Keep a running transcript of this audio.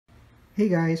Hey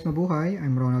guys, mabuhay!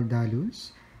 I'm Ronald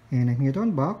Dalus and I'm here to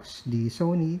unbox the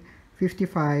Sony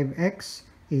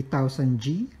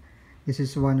 55X8000G. This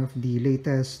is one of the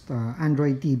latest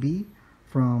Android TV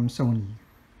from Sony.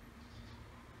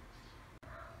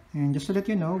 And just to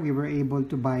let you know, we were able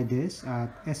to buy this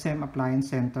at SM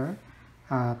Appliance Center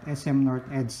at SM North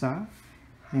Edsa,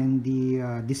 and the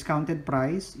discounted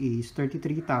price is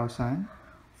 33,453.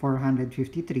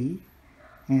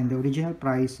 And the original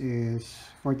price is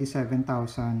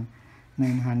 47,990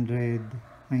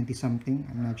 something.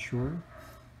 I'm not sure.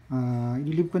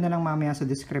 I-leave ko na lang mamaya sa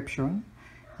description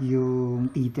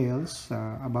yung details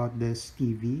about this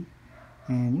TV.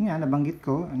 And yun nga, nabanggit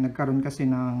ko, nagkaroon kasi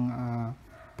ng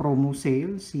promo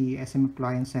sale si SM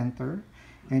Appliance Center.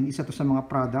 And isa to sa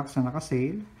mga products na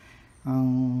naka-sale.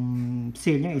 Ang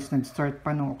sale niya is nag-start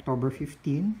pa noong October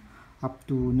 15 up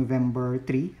to November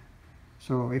 3.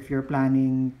 So, if you're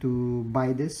planning to buy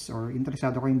this or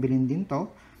interesado kayong bilhin din to,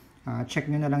 check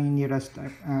nyo na lang yung nearest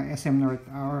SM North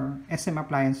or SM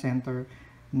Appliance Center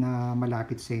na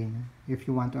malapit sa inyo if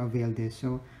you want to avail this.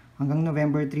 So, hanggang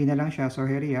November 3 na lang siya. So,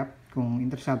 hurry up. Kung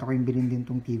interesado kayong bilhin din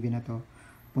tong TV na to,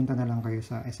 punta na lang kayo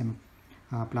sa SM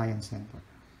Appliance Center.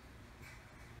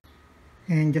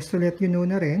 And just to let you know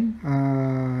na rin,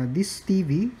 this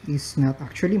TV is not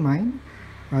actually mine.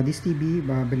 This TV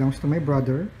belongs to my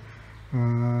brother.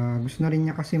 Gusto na rin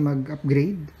niya kasi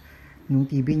mag-upgrade nung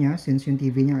TV niya since yung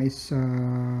TV niya is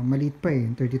maliit pa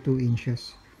 32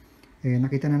 inches.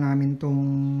 Nakita na namin tong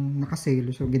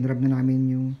naka-sale, so ginrab na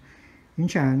namin yung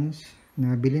chance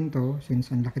na bilhin to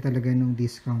since ang laki talaga nung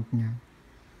discount niya.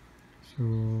 So,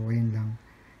 ayun lang.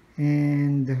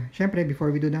 And syempre,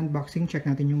 before we do the unboxing, check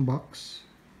natin yung box.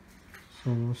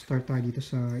 So, start tayo dito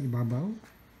sa ibabaw.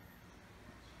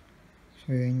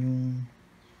 So, yan yung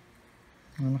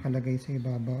nakalagay sa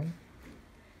ibabaw.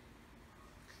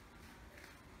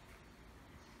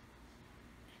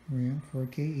 So, yan,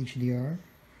 4K HDR,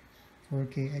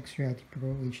 4K X-Ray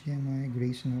Pro, HDMI, Gray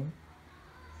Snow.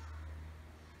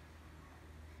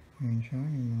 Ayan siya,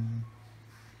 yung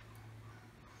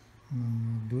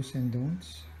do's and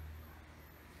don'ts.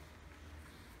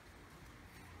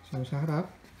 So, sa harap,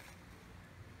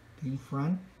 ito yung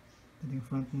front. Ito yung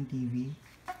front ng TV.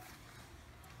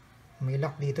 May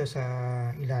lock dito sa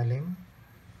ilalim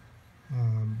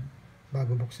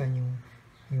bago buksan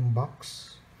yung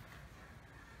box.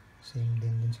 Same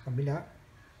din dun sa kabila.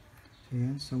 So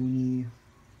yan, Sony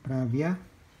Bravia.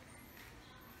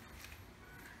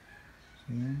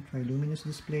 So yan, tri-luminous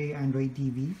display, Android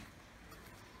TV.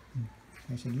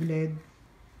 Tayo sa gilid.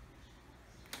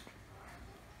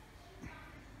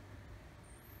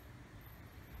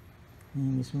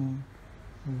 Yung mismo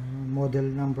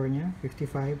model number niya,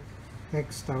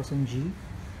 55X8000G.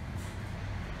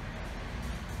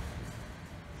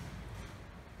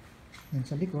 Yan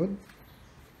sa likod.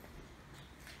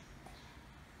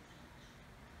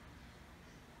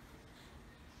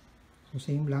 So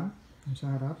same lang yung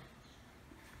sa harap.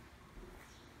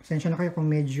 Pasensya na kayo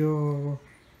kung medyo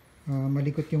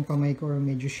malikot yung kamay ko or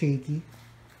medyo shaky.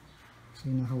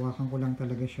 Kasi nahawakan ko lang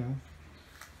talaga siya.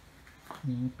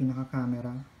 Yung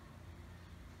pinaka-camera.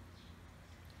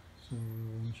 So,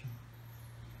 yun siya.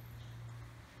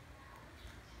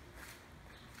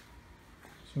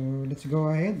 So, let's go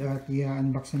ahead at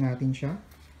i-unbox na natin siya.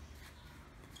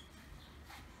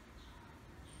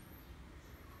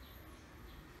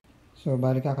 So,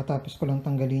 bali kakatapos ko lang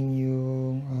tanggalin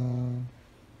yung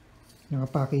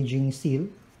naka-packaging seal.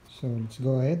 So, let's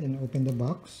go ahead and open the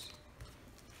box.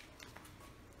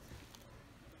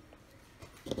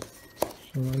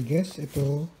 So, I guess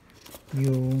ito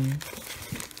yung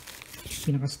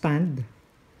pinaka-stand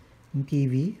ng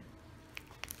TV.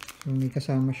 So, may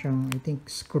kasama siyang, I think,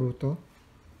 screw to.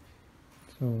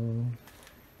 So,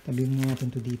 tabi mo natin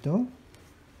to dito.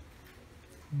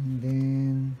 And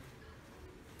then,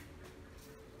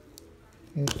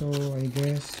 ito, I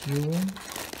guess, yung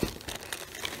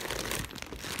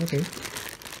okay.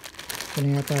 Ito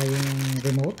na yata yung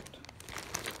remote.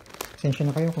 Pasensya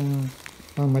na kayo kung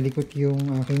malikot yung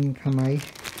aking kamay.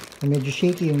 Medyo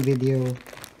shaky yung video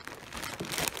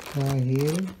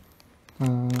dahil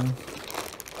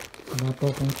wala po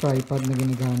akong tripod na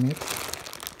ginagamit.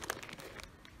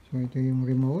 So, ito yung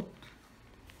remote.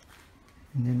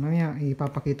 And then, mamaya,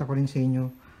 ipapakita ko rin sa inyo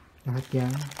lahat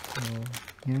yan. So,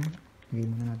 yan. Lagay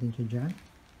muna natin siya dyan.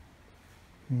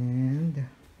 And,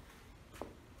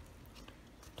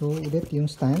 ito ulit yung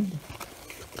stand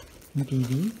ng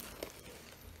TV.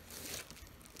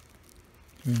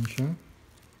 Yan siya.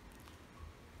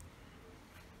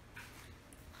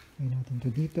 Lagay natin ito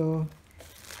dito.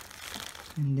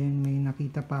 And then, may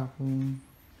nakita pa akong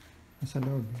nasa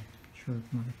loob. short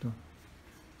mo ito.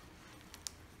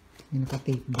 May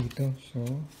naka-tape dito. So,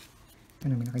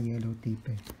 ano, may naka-yellow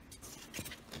tape eh.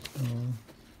 So,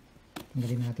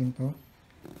 tanggalin natin to.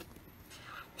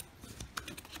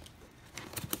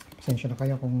 Pasensya na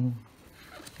kayo kung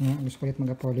gusto ko ulit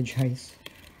mag-apologize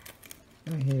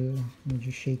dahil medyo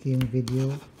shaky yung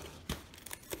video.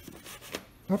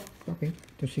 Okay.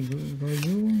 Ito siguro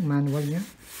yung manual niya.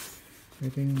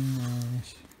 Ito yung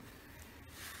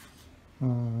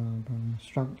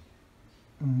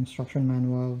instruction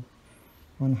manual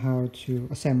on how to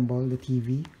assemble the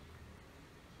TV.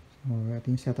 So, ito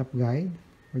yung setup guide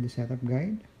or the setup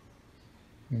guide.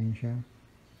 Ganyan siya.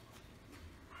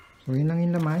 So, yun lang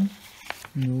yung laman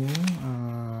yung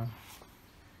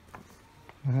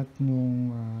lahat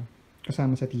nung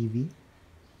kasama sa TV.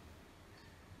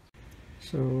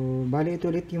 So, bali ito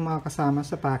ulit yung mga kasama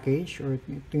sa package or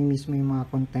ito yung mismo yung mga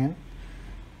content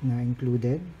na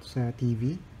included sa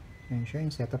TV. Yan siya,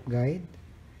 yung setup guide.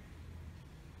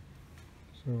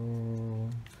 So,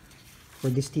 for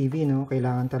this TV, no,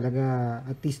 kailangan talaga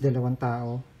at least 2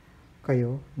 tao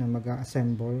kayo na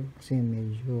mag-assemble kasi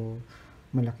medyo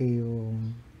malaki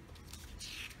yung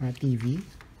TV.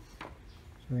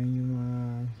 So, yun yung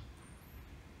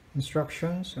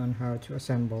instructions on how to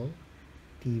assemble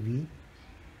TV.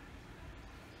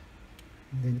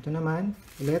 And then ito naman,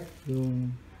 ulit,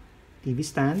 yung TV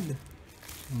stand.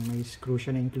 So, may screw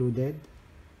siya na included.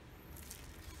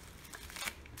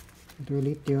 Ito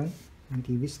ulit yun, yung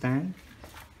TV stand.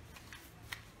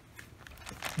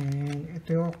 And ito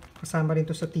yung kasama rin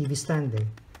to sa TV stand eh.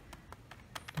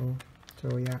 Ito.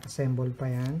 So, i-assemble pa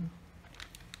yan.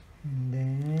 And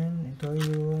then, ito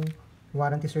yung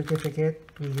warranty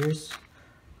certificate. 2 years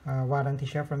warranty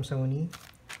siya from Sony.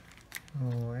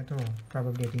 So, ito,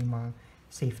 probably ito yung mga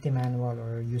safety manual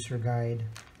or user guide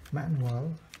manual.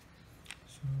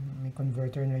 So, may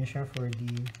converter na rin siya for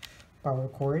the power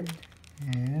cord.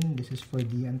 And this is for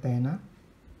the antenna.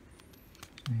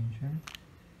 So, yun siya.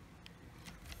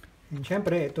 And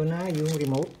syempre, ito na yung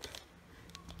remote.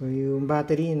 So, yung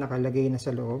battery nakalagay na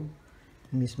sa loob.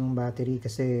 Yung mismong battery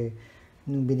kasi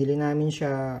nung binili namin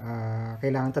siya,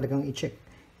 kailangan talagang i-check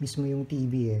mismo yung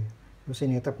TV eh. So,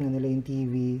 sinet-up na nila yung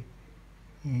TV.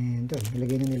 And doon,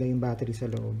 ilagay na nila yung battery sa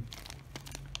loob.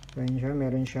 So, yun siya.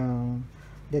 Meron siyang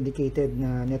dedicated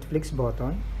na Netflix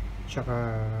button.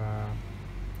 Tsaka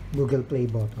Google Play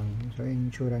button. So, yun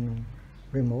yung tsura ng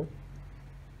remote.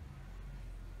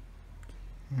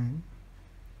 Ayan.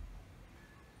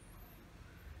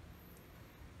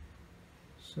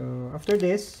 So, after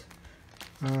this,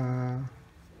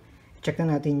 check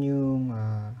na natin yung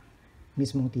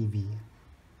mismong TV.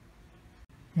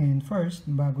 And first,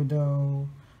 bago daw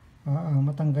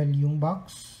matanggal yung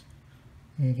box,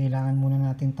 eh, kailangan muna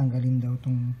natin tanggalin daw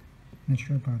itong, not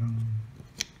sure, parang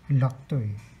lock to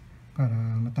eh, para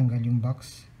matanggal yung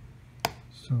box.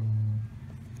 So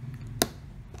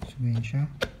ganyan siya.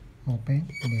 Open,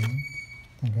 then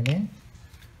tanggalin.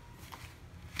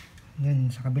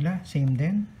 Then sa kabila, same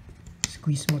din.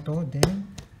 Squeeze mo to, then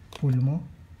pull mo.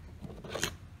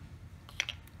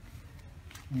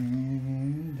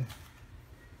 And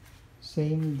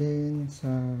same din sa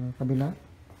kabila.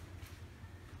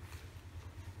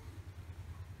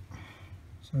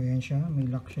 So, yan siya.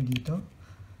 May lock siya dito.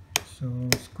 So,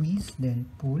 squeeze, then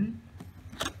pull.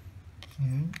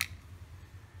 Ayan.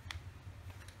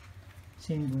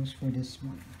 Same goes for this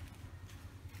one.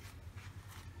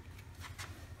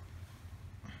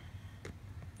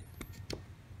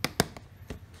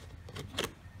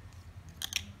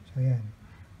 So, ayan.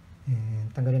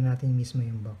 And tanggalin natin mismo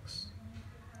yung box.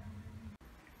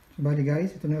 So, bali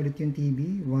guys, ito na ulit yung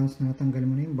TV. Once natanggal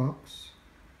mo na yung box.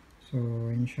 So,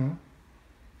 ayan siya.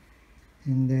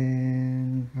 And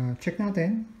then, check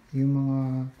natin yung mga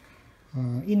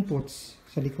inputs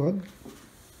sa likod.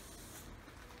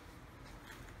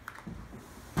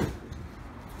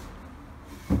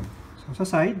 So, sa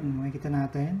side, makikita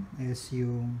natin is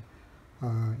yung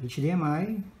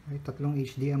HDMI. Ay, tatlong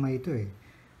HDMI ito eh.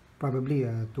 Probably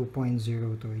 2.0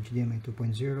 to HDMI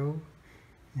 2.0.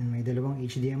 And may dalawang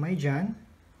HDMI dyan.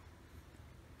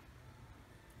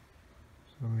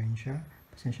 So, ayan siya.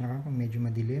 Pasensya na ka kung medyo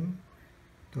madilim.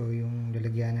 Ito yung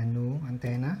lalagyanan ng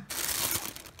antenna.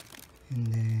 And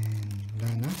then,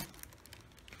 wala na.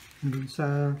 And then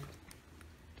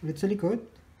ulit sa likod,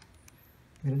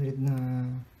 meron ulit na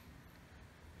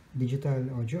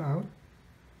digital audio out.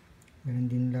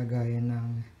 Meron din lagayan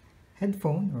ng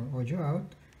headphone or audio out.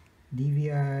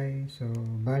 DVI. So,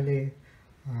 bale,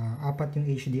 4 yung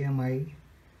HDMI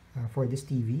for this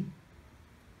TV.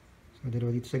 So,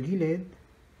 dalawa dito sa gilid.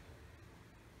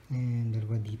 And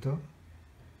dalawa dito.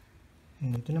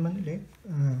 And ito naman ulit.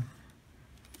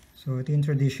 So ito yung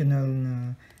traditional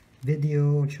na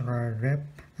video tsaka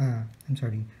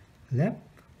left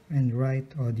and right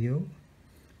audio.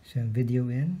 So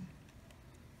video in.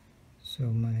 So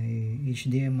may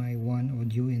HDMI 1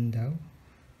 audio in daw.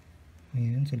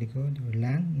 Ayan sa likod, or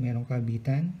LAN, merong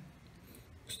kabitan.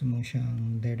 Gusto mo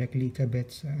siyang directly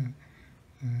ikabit sa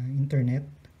internet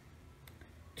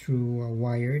through a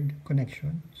wired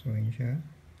connection. So ayan siya.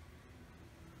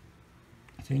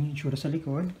 So yun yung itsura sa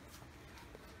likod.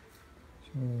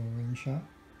 So ayan siya.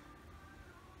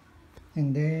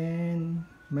 And then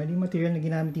bali material na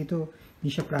ginamit dito,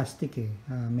 hindi siya plastic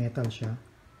metal siya.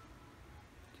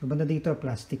 So banda dito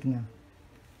plastic na.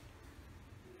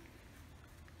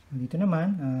 So dito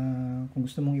naman, kung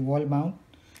gusto mong i-wall mount,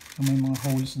 so may mga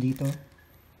holes dito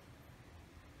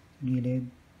gilid.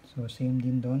 So same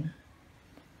din doon.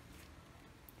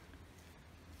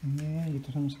 Ayan,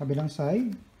 dito sa kabilang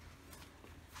side.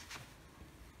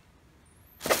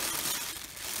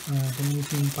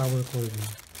 Ito yung power cord.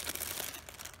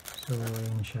 So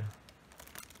ayan siya.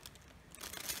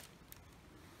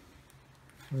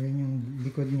 So ayan yung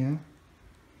likod niya.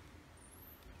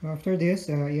 So after this,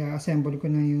 i-assemble ko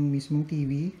na yung mismong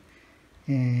TV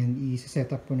and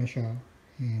i-set up ko na siya.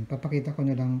 And papakita ko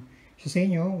na lang siya sa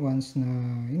inyo once na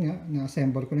yun nga,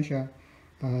 na-assemble ko na siya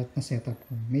at na-set up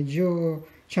ko. Medyo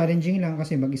challenging lang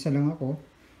kasi mag-isa lang ako.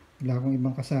 Wala akong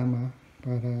ibang kasama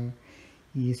para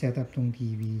i-set up tong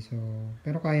TV. So,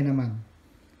 pero kaya naman.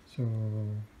 So,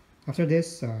 after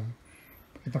this,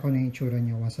 pakita ko na yung itsura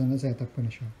niya once na na-set up ko na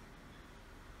siya.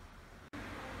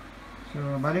 So,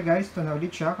 bali guys, ito na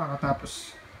ulit siya.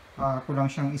 Kakatapos ko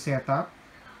lang siyang i-set up.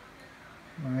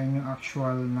 Ayan yung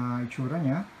actual na itsura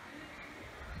niya.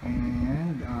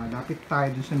 And, lapit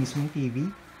tayo dun sa mismong TV.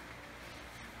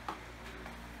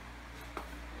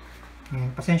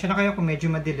 And, pasensya na kayo kung medyo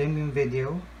madilim yung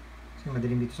video. Kasi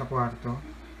madilim dito sa kwarto.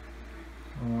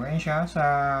 So, ayan siya. Sa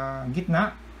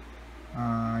gitna,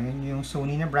 yan yung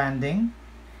Sony na branding.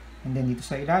 And then, dito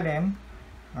sa ilalim,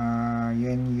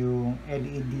 yan yung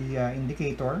LED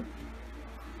indicator.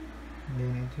 And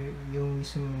then ito yung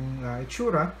isang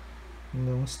itsura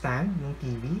ng stand ng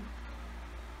TV.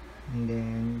 And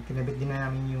then kinabit din na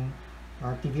namin yung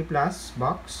TV Plus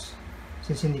box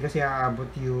since hindi kasi aabot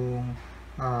yung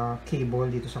cable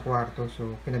dito sa kwarto,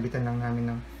 so kinabitan lang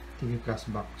namin ng TV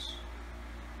Plus box.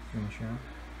 Yan siya.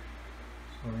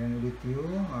 So yan ulit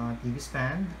yung TV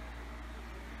stand.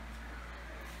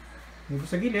 Dito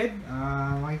sa gilid,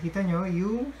 makikita nyo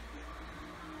yung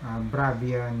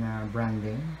Bravia na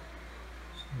branding.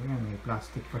 So, yan, may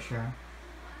plastic pa siya.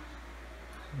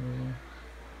 So,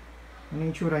 ano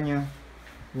yung itsura niya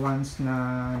once na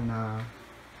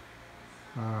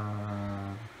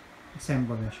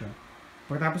assemble na siya.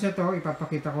 Pagkatapos ito,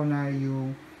 ipapakita ko na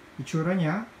yung itsura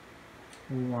niya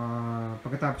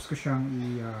pagkatapos ko siyang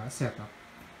i-set up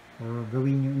or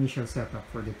gawin yung initial setup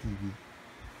for the TV.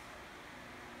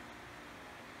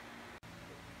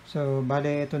 So,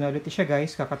 bale, ito na ulit siya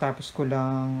guys. Kakatapos ko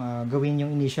lang gawin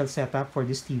yung initial setup for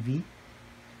this TV.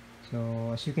 So,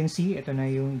 as you can see, ito na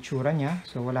yung itsura niya.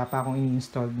 So, wala pa akong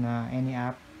ini-installed na any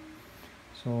app.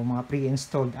 So, mga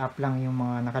pre-installed app lang yung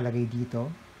mga nakalagay dito.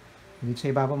 Dito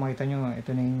sa ibabaw, makita nyo,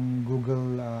 ito na yung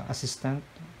Google Assistant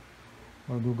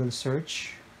or Google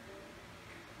Search.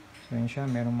 So, yun siya.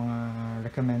 Merong mga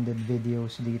recommended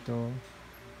videos dito.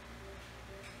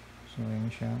 So,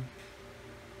 yun siya.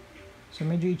 So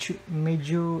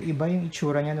medyo iba yung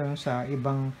itsura niya doon sa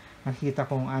ibang nakita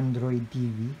kong Android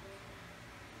TV.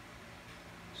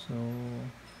 So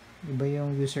iba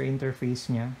yung user interface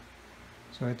niya.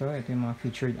 So ito yung mga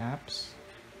featured apps.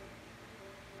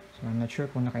 So I'm not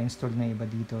sure kung naka-install na iba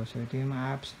dito. So ito yung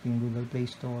mga apps, ito yung Google Play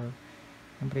Store,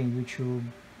 siyempre yung YouTube.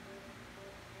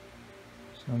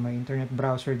 So may internet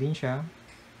browser din siya.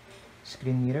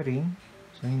 Screen mirroring.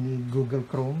 So hindi Google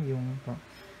Chrome yung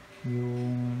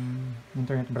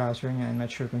internet browser niya. I'm not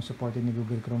sure kung supported ni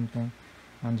Google Chrome tong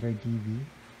Android TV.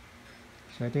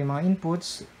 So ito yung mga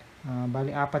inputs. Bali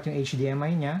 4 yung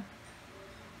HDMI niya.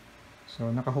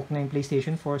 So nakahook na yung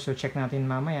PlayStation 4. So check natin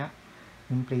mamaya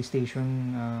yung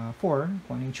PlayStation 4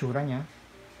 kung ano yung itsura niya.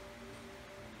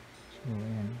 So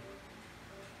ayan.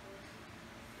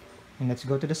 And let's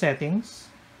go to the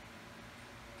settings.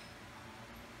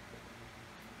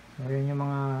 So ayan yung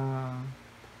mga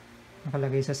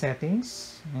nakalagay sa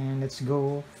settings, and let's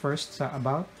go first sa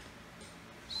about.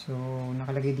 So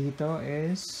nakalagay dito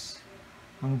is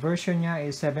ang version niya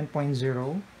is 7.0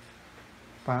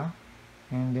 pa,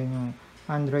 and then yung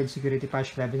Android security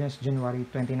patch level is January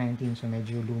 2019, so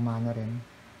medyo luma na rin.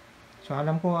 So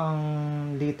alam ko ang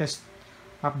latest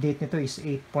update nito is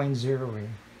 8.0 eh.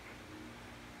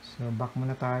 So, back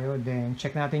muna tayo. Then,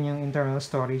 check natin yung internal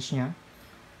storage niya.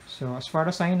 So, as far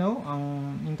as I know,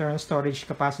 ang internal storage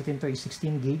capacity nito is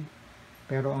 16 gig.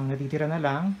 Pero ang natitira na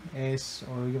lang is,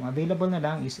 or yung available na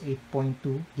lang is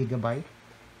 8.2 gigabyte.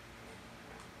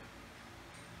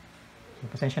 So,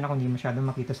 pasensya na kung hindi masyadong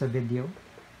makita sa video.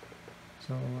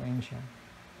 So, ayun siya.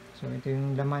 So, ito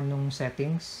yung laman ng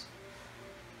settings.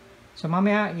 So,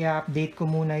 mamaya, i-update ko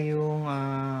muna yung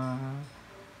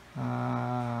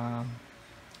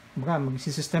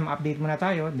mag-system update muna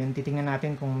tayo. Then, titingnan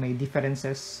natin kung may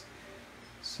differences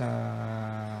sa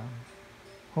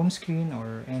home screen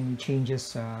or any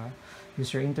changes sa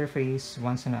user interface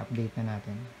once na update na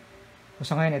natin.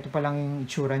 So, sa ngayon, ito pa lang yung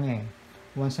itsura niya eh.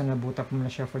 Once na naboot up mo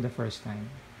na siya for the first time.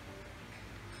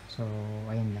 So,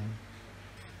 ayun lang.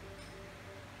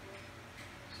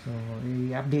 So,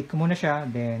 i-update ko muna siya,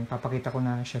 then papakita ko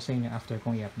na siya sa inyo after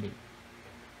kong i-update.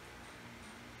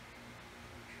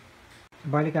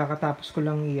 Bali, kakatapos ko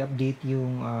lang i-update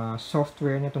yung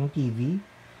software nitong TV.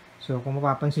 So, kung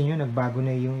mapapansin nyo, nagbago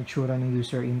na yung itsura ng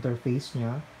user interface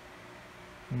niya.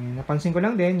 And, napansin ko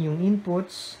lang din yung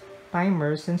inputs,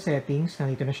 timers, and settings.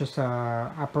 Nandito na siya sa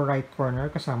upper right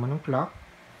corner kasama ng clock.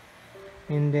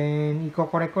 And then,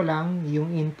 i-correct ko lang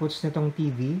yung inputs nitong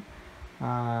TV.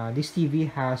 This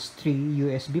TV has 3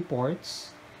 USB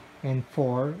ports and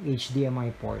 4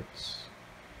 HDMI ports.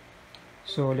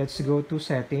 So, let's go to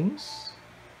settings.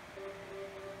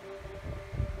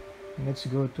 Let's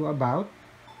go to about.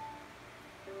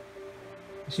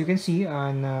 As you can see,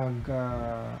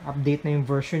 nag-update na yung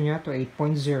version niya to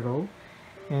 8.0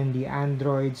 and the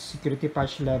Android security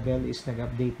patch level is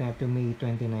nag-update na to May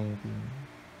 2019.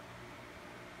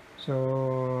 So,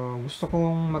 gusto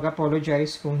kong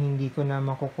mag-apologize kung hindi ko na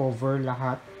mako-cover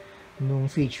lahat ng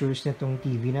features nitong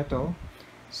TV na to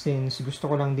since gusto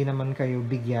ko lang din naman kayo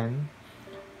bigyan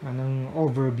ng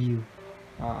overview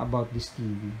about this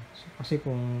TV. So, kasi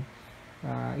kung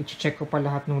i-check ko pa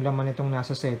lahat ng laman nitong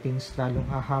nasa settings, lalong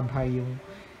hahaba yung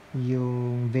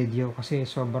video kasi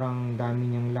sobrang dami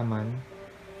niyang laman.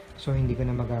 So, hindi ko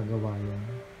na magagawa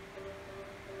yun.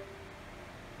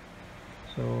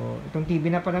 So, itong TV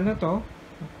na pala na to,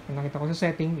 nakita ko sa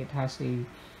setting, it has a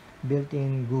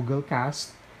built-in Google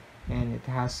Cast and it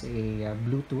has a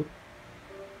Bluetooth.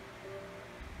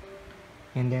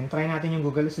 And then, try natin yung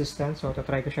Google Assistant. So,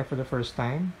 try ko siya for the first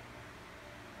time.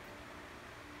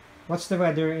 What's the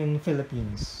weather in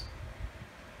Philippines?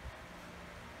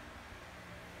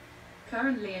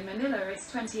 Currently in Manila,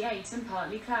 it's 28 and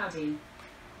partly cloudy.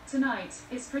 Tonight,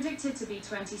 it's predicted to be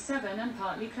 27 and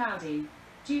partly cloudy.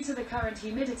 Due to the current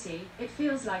humidity, it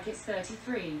feels like it's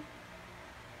 33.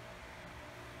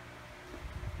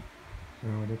 So,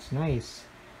 that's nice.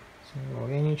 So,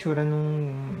 yan yung tsura nung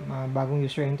bagong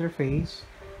user interface.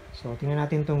 So, tingnan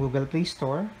natin itong Google Play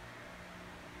Store.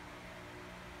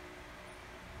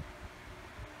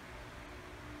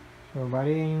 So,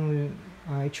 bali yung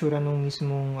itsura nung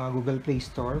mismong Google Play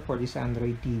Store for this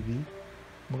Android TV.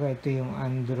 Baga, ito yung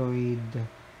Android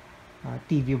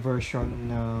TV version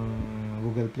ng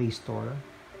Google Play Store.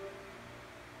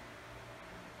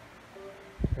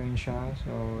 Ayan siya.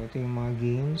 So, ito yung mga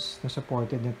games na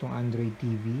supported na itong Android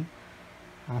TV.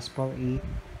 Asphalt 8.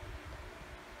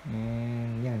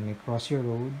 And yan, may Cross Your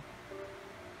Road.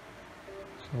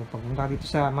 So, pagpunta dito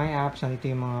sa My Apps, nandito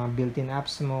yung mga built-in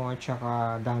apps mo at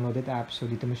saka downloaded apps. So,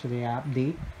 dito mo sila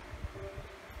i-update.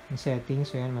 Yung settings,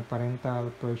 so yan, may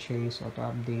parental, purchase,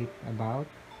 auto-update, about.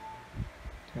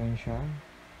 So, yan siya.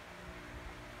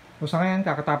 So, sa ngayon,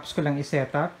 kakatapos ko lang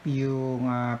i-setup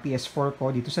yung PS4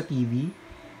 ko dito sa TV.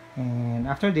 And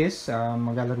after this,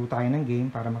 maglalaro tayo ng game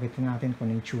para makita natin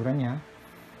kung ano yung tsura niya.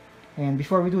 And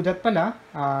before we do that pala,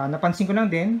 napansin ko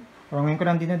lang din, or ngayon ko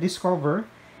lang din na-discover,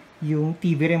 yung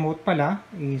TV remote pala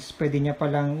is pwede niya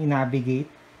palang i-navigate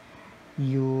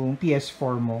yung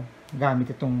PS4 mo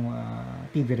gamit itong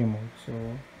TV remote. So,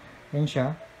 yan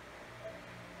siya.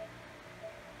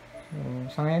 So,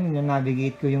 sa ngayon,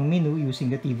 na-navigate ko yung menu using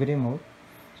the TV remote.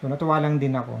 So, natuwa lang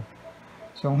din ako.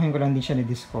 So, ngayon ko lang din siya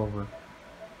na-discover.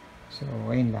 So,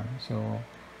 ayun lang. So,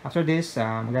 after this,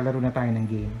 maglalaro na tayo ng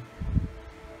game.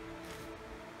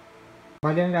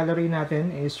 Bali, ang lalaroin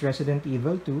natin is Resident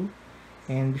Evil 2.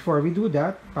 And before we do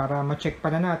that, para ma-check pa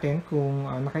na natin kung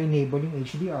naka-enable yung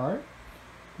HDR,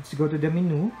 let's go to the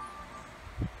menu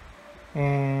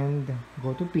and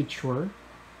go to picture.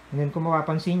 And then kung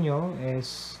mapapansin nyo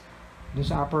is dun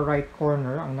sa upper right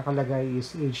corner, ang nakalagay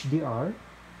is HDR.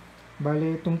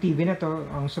 Bale, itong TV na to,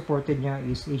 ang supported niya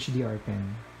is HDR10.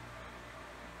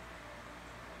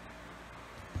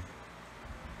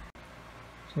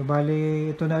 So,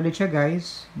 bale, ito na ulit siya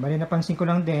guys. Bale, napansin ko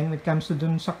lang din when it comes to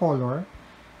dun sa color,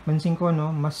 Pansin ko,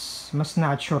 no, mas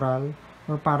natural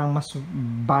or parang mas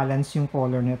balance yung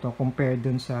color nito compared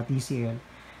dun sa TCL.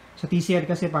 Sa TCL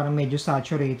kasi parang medyo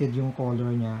saturated yung color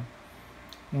niya.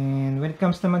 And when it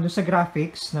comes naman dun sa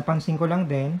graphics, napansin ko lang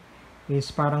din is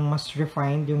parang mas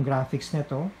refined yung graphics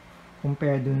nito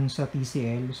compared dun sa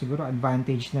TCL. Siguro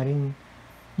advantage na rin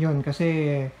yun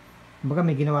kasi baga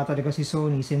may ginawa talaga si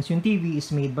Sony since yung TV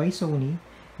is made by Sony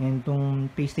and tong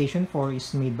PlayStation 4 is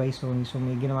made by Sony, so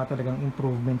may ginawa talagang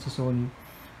improvement si Sony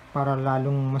para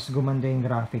lalong mas gumanda yung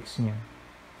graphics niya.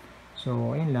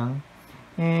 So ayun lang.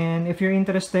 And if you're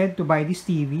interested to buy this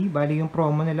TV, bali yung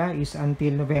promo nila is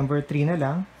until November 3 na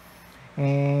lang.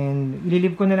 And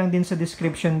ililib ko na lang din sa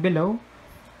description below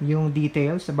yung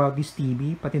details about this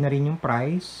TV, pati na rin yung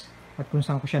price at kung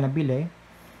saan ko siya nabili.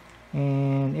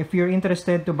 And if you're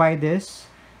interested to buy this,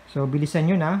 so bilisan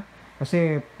nyo na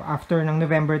kasi after ng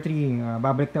November 3,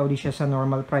 babalik na ulit siya sa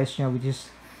normal price niya, which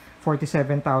is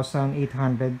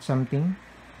 47,800 something.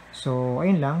 So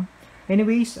ayun lang.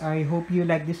 Anyways, I hope you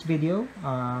like this video.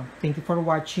 Thank you for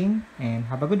watching and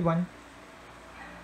have a good one.